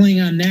State playing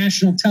on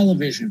national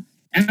television.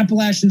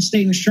 Appalachian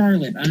State and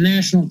Charlotte on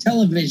national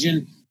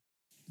television.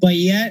 But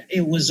yet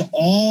it was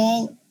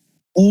all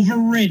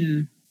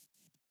overridden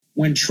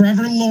when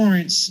Trevor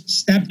Lawrence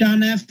stepped on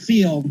that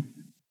field,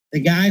 the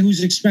guy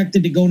who's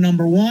expected to go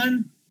number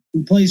 1,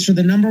 who plays for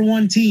the number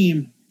 1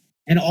 team,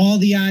 and all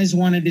the eyes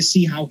wanted to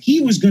see how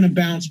he was going to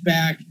bounce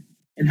back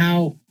and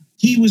how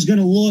he was going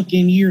to look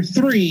in year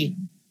 3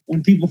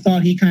 when people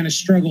thought he kind of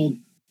struggled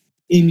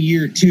in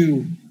year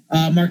 2.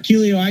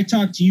 Markelio, I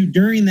talked to you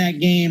during that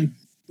game.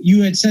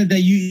 You had said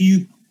that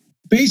you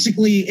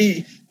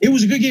basically, it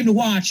was a good game to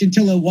watch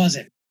until it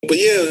wasn't. But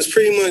yeah, it was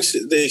pretty much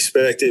the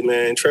expected,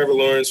 man. Trevor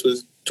Lawrence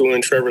was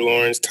doing Trevor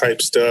Lawrence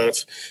type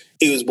stuff.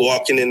 He was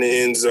walking in the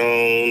end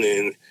zone,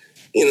 and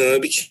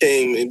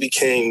it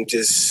became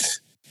just.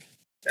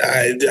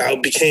 I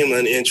became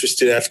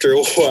uninterested after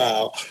a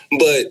while.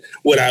 But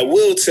what I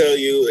will tell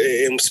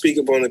you, and speak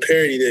upon the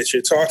parity that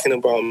you're talking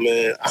about,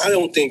 man, I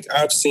don't think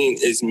I've seen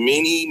as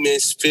many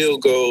missed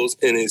field goals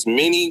and as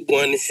many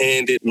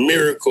one-handed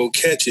miracle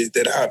catches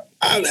that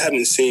I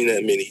haven't seen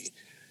that many.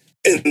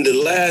 In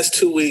the last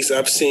 2 weeks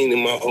I've seen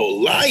in my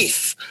whole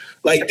life.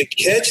 Like the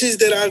catches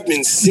that I've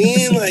been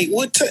seeing, like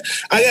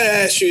I gotta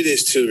ask you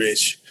this too,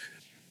 Rich.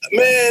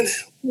 Man,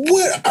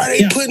 what are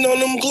they putting on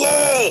them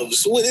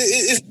gloves? What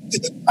is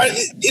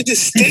it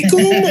stick-em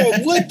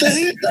or what the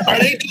heck? Are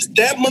they just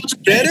that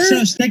much better?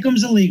 So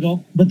stick-em's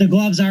illegal, but the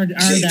gloves are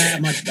that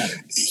much better.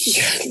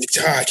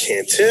 Yeah, I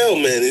can't tell,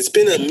 man. It's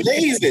been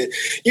amazing.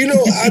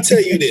 I'll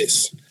tell you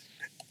this.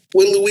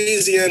 what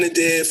Louisiana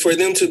did for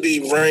them to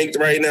be ranked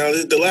right now.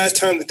 The last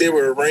time that they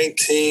were a ranked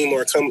team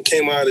or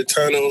came out of the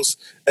tunnels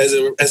as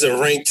a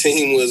ranked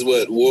team was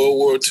what, World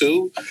War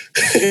II,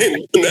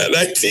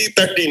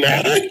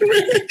 1939.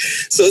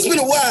 So it's been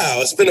a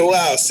while. It's been a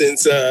while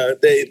since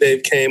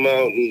they've came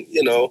out, and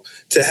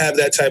to have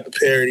that type of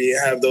parity,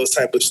 have those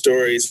type of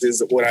stories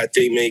is what I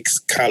think makes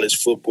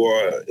college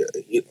football,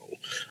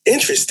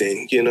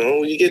 interesting.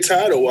 You get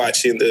tired of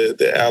watching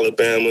the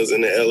Alabamas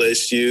and the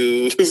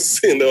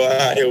LSUs and the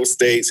Ohio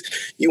States.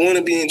 You want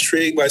to be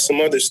intrigued by some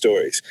other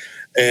stories.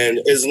 And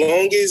as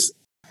long as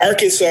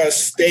Arkansas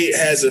State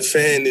has a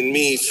fan in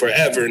me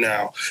forever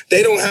now,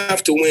 they don't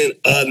have to win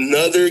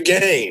another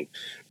game.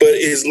 But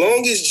as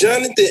long as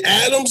Jonathan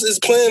Adams is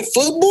playing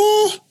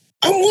football,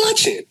 I'm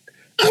watching.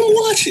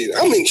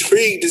 I'm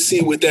intrigued to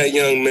see what that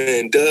young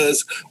man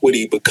does, what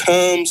he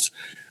becomes.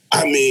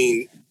 I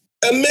mean,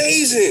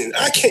 amazing.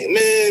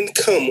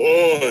 Come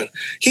on.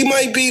 He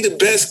might be the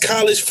best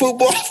college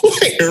football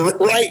player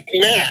right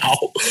now.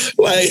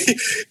 Like,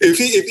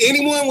 if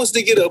anyone was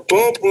to get a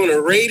bump on a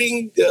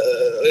rating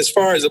as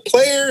far as a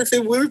player, if we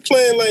were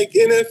playing like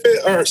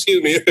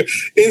NCAA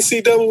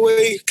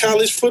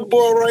college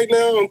football right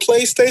now on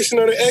PlayStation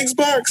or the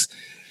Xbox,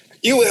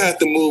 you would have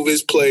to move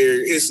his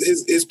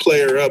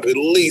player up at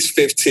least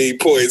 15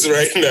 points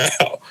right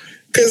now.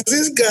 Because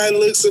this guy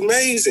looks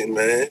amazing,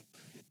 man.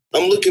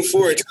 I'm looking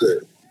forward to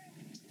it.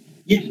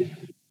 Yeah.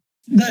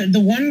 The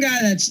one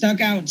guy that stuck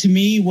out to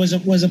me was a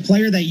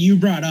player that you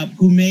brought up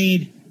who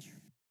made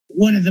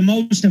one of the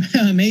most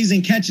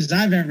amazing catches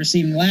I've ever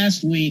seen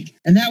last week,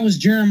 and that was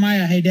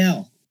Jeremiah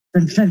Haydel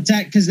from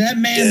Tech, because that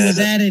man was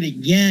at it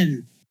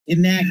again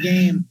in that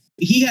game.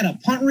 He had a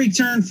punt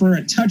return for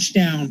a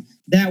touchdown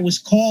that was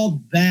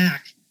called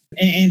back.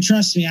 And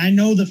trust me, I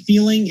know the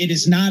feeling. It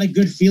is not a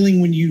good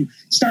feeling when you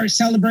start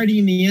celebrating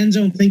in the end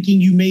zone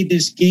thinking you made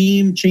this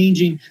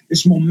game-changing,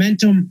 this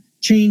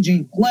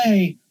momentum-changing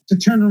play to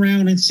turn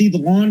around and see the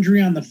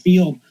laundry on the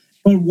field.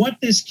 But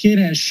what this kid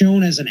has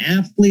shown as an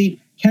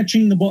athlete,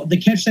 catching the ball, the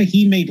catch that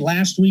he made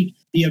last week,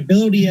 the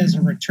ability as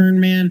a return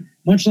man,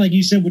 much like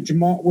you said with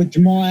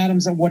Jamal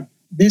Adams, and what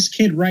this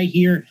kid right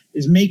here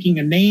is making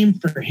a name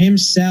for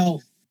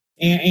himself,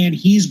 and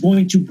he's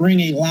going to bring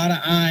a lot of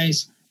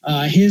eyes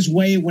his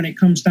way when it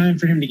comes time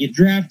for him to get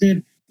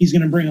drafted. He's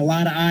going to bring a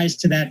lot of eyes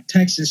to that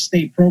Texas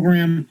State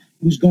program,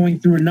 who's going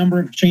through a number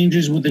of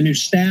changes with the new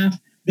staff.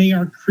 They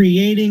are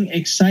creating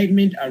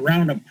excitement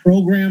around a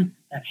program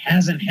that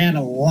hasn't had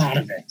a lot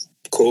of it.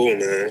 Cool,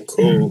 man.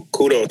 Cool.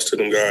 Kudos to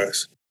them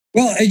guys.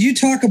 Well, and you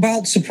talk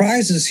about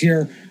surprises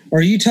here,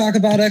 or you talk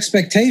about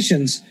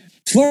expectations.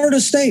 Florida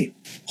State,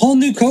 whole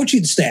new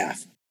coaching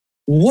staff.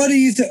 What do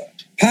you think?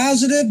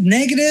 Positive,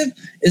 negative?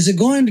 Is it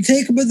going to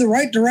take them in the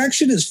right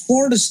direction? Is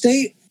Florida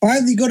State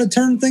finally going to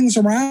turn things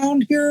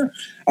around here?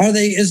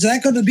 Is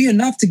that going to be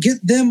enough to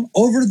get them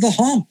over the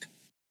hump?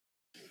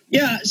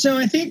 Yeah, so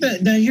I think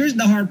that here's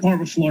the hard part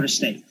with Florida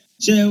State.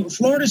 So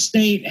Florida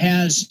State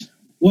has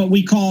what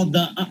we call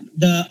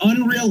the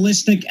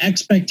unrealistic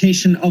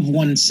expectation of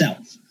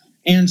oneself.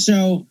 And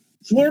so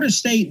Florida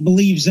State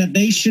believes that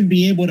they should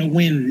be able to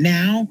win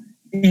now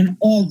and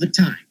all the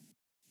time.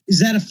 Is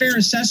that a fair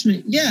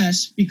assessment?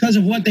 Yes, because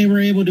of what they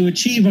were able to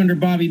achieve under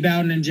Bobby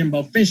Bowden and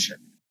Jimbo Fisher.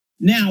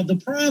 Now, the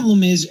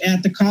problem is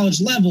at the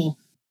college level,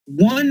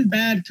 one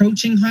bad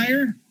coaching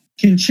hire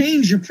can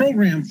change your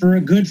program for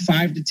a good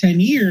 5 to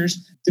 10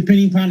 years,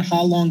 depending upon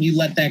how long you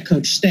let that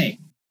coach stay.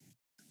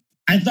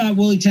 I thought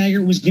Willie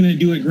Taggart was going to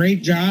do a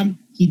great job.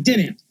 He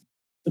didn't.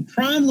 The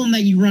problem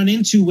that you run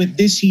into with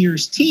this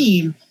year's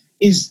team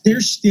is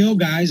there's still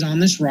guys on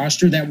this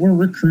roster that were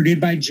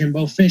recruited by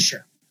Jimbo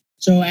Fisher.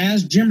 So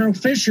as Jimbo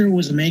Fisher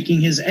was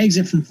making his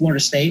exit from Florida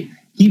State,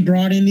 he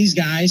brought in these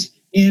guys.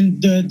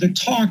 And the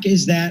talk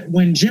is that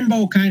when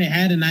Jimbo kind of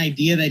had an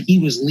idea that he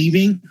was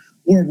leaving,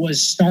 or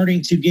was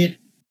starting to get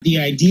the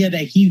idea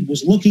that he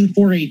was looking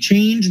for a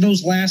change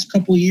those last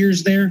couple of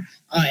years there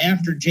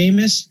after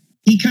Jameis,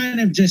 he kind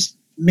of just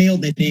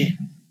mailed it in.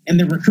 And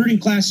the recruiting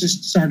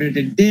classes started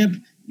to dip.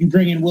 You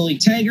bring in Willie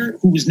Taggart,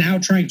 who is now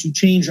trying to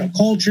change a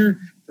culture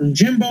from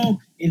Jimbo,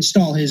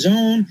 install his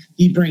own.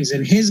 He brings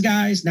in his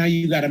guys. Now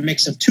you got a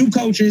mix of two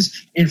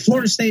coaches. And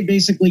Florida State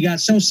basically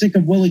got so sick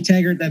of Willie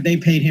Taggart that they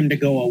paid him to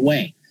go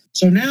away.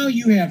 So now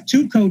you have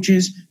two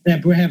coaches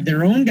that have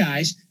their own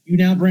guys. You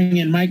now bring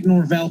in Mike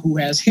Norvell, who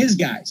has his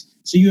guys.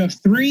 So you have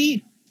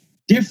three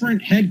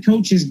different head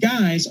coaches'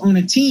 guys on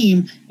a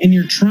team, and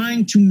you're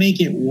trying to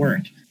make it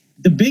work.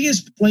 The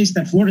biggest place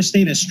that Florida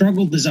State has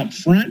struggled is up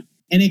front,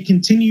 and it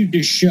continued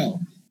to show.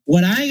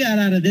 What I got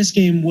out of this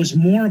game was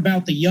more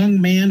about the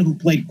young man who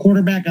played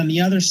quarterback on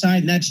the other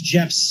side, and that's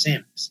Jeff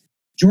Sims.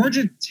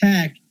 Georgia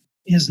Tech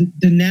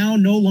now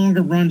no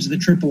longer runs the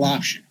triple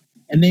option,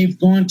 and they've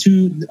gone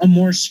to a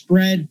more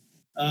spread,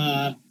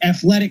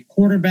 athletic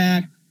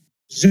quarterback,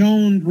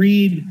 zone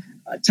read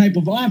type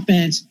of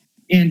offense.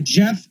 And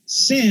Jeff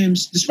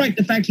Sims, despite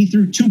the fact he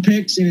threw 2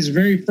 picks in his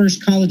very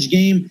first college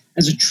game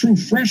as a true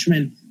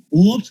freshman,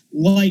 looked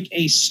like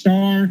a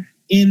star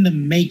in the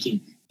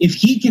making. If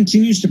he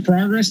continues to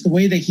progress the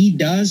way that he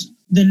does,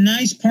 the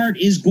nice part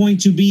is going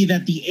to be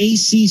that the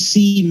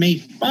ACC may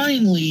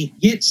finally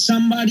get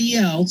somebody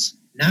else,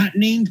 not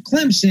named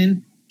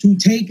Clemson, to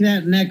take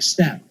that next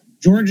step.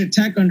 Georgia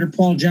Tech under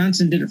Paul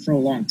Johnson did it for a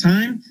long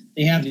time.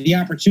 They have the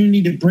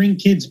opportunity to bring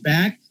kids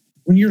back.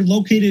 When you're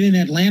located in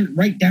Atlanta,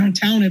 right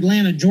downtown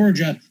Atlanta,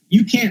 Georgia,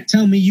 you can't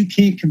tell me you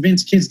can't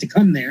convince kids to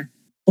come there.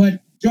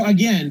 But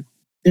again,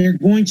 they're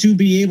going to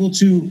be able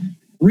to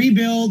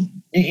rebuild.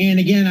 And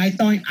again, I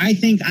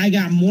think I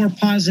got more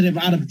positive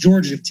out of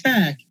Georgia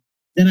Tech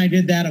than I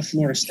did that of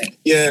Florida State.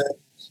 Yeah,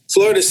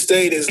 Florida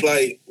State is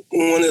like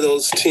one of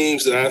those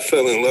teams that I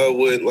fell in love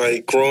with,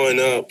 like growing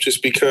up,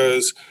 just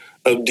because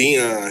of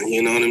Deion.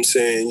 You know what I'm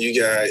saying? You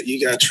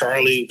got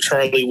Charlie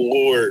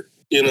Ward.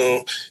 You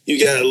know,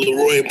 you got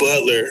Leroy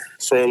Butler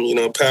from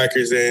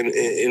Packers and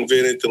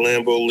invented the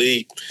Lambeau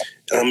League.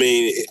 I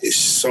mean, it's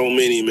so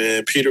many,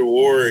 man. Peter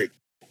Warrick.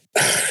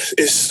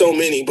 It's so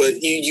many,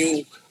 but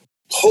you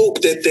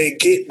hope that they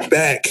get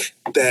back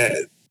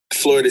that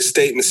Florida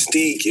State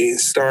mystique and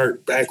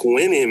start back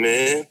winning,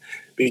 man.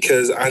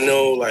 Because I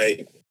know,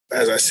 like,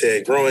 as I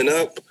said, growing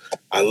up,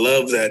 I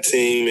love that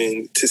team.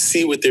 And to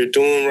see what they're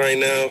doing right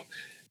now,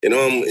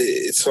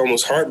 it's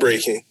almost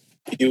heartbreaking.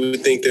 You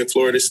would think that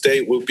Florida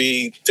State would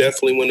be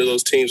definitely one of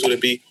those teams would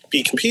be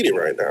competing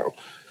right now.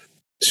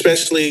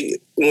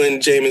 Especially when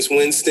Jameis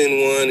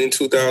Winston won in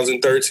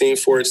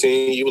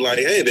 2013-14, you were like,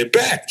 hey, they're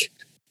back.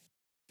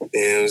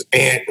 And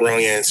it was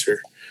wrong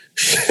answer.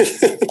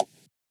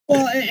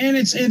 Well, and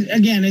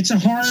it's a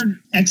hard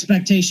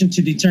expectation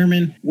to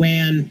determine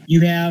when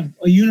you have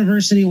a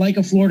university like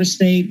a Florida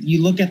State.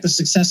 You look at the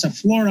success of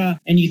Florida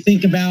and you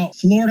think about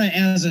Florida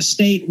as a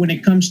state when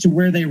it comes to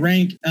where they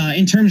rank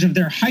in terms of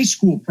their high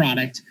school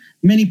product.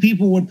 Many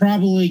people would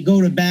probably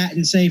go to bat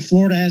and say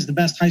Florida has the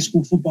best high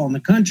school football in the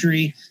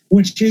country,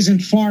 which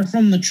isn't far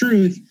from the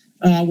truth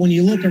when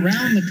you look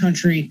around the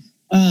country.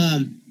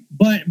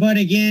 But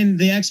again,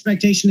 the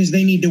expectation is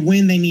they need to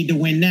win. They need to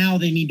win now.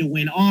 They need to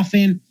win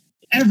often.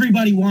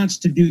 Everybody wants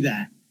to do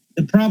that.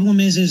 The problem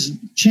is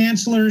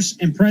chancellors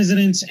and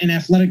presidents and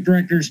athletic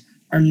directors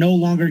are no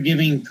longer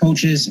giving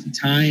coaches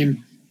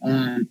time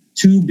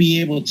to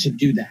be able to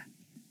do that.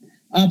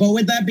 But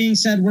with that being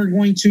said, we're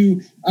going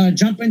to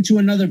jump into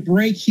another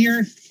break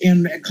here.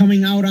 And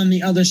coming out on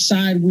the other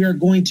side, we are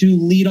going to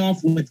lead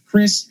off with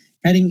Chris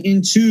heading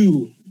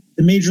into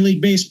the Major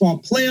League Baseball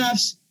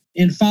playoffs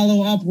and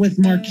follow up with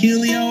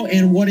Markelio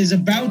and what is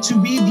about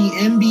to be the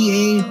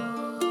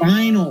NBA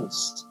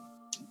Finals.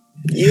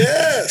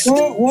 Yes.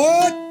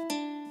 What?